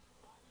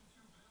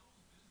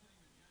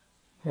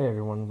Hey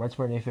everyone,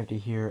 WhiteSmart850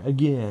 here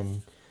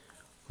again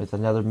with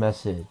another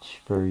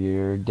message for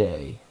your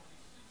day.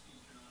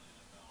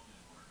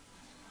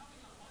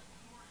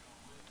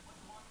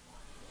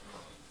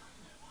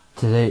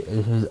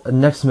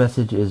 Next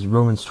message is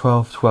Romans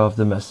 12:12.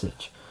 The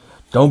message: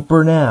 don't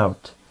burn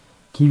out.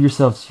 Keep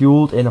yourselves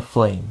fueled and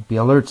aflame. Be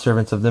alert,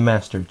 servants of the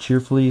Master,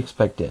 cheerfully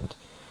expectant.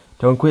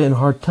 Don't quit in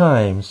hard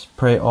times.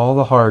 Pray all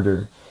the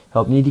harder.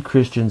 Help needy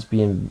Christians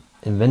be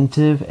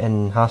inventive and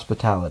in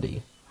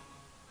hospitality.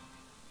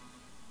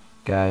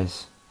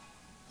 Guys,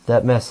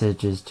 that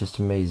message is just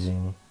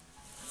amazing.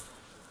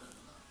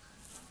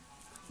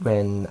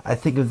 When I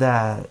think of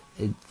that,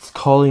 it's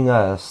calling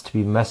us to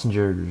be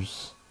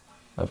messengers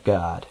of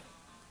God.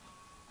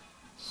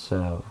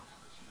 So,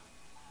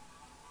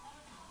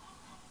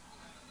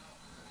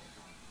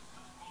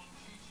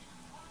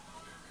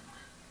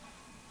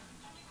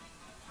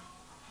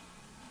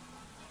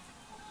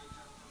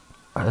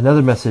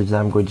 another message that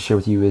I'm going to share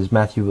with you is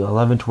Matthew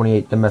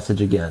 11:28. The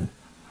message again.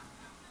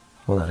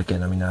 Well, not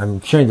again. I'm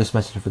sharing this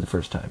message for the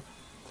first time.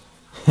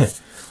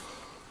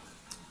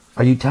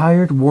 Are you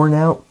tired, worn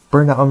out,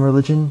 burned out on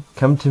religion?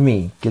 Come to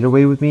me. Get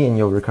away with me and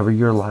you'll recover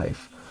your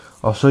life.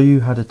 I'll show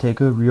you how to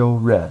take a real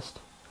rest.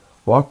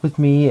 Walk with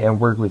me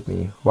and work with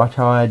me. Watch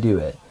how I do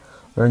it.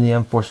 Learn the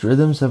unforced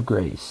rhythms of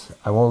grace.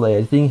 I won't lay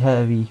anything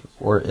heavy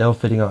or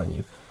ill-fitting on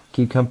you.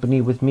 Keep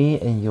company with me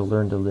and you'll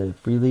learn to live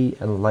freely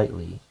and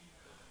lightly.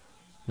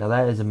 Now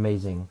that is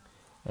amazing.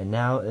 And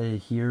now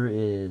here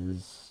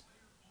is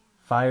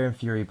Fire and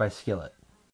Fury by Skillet.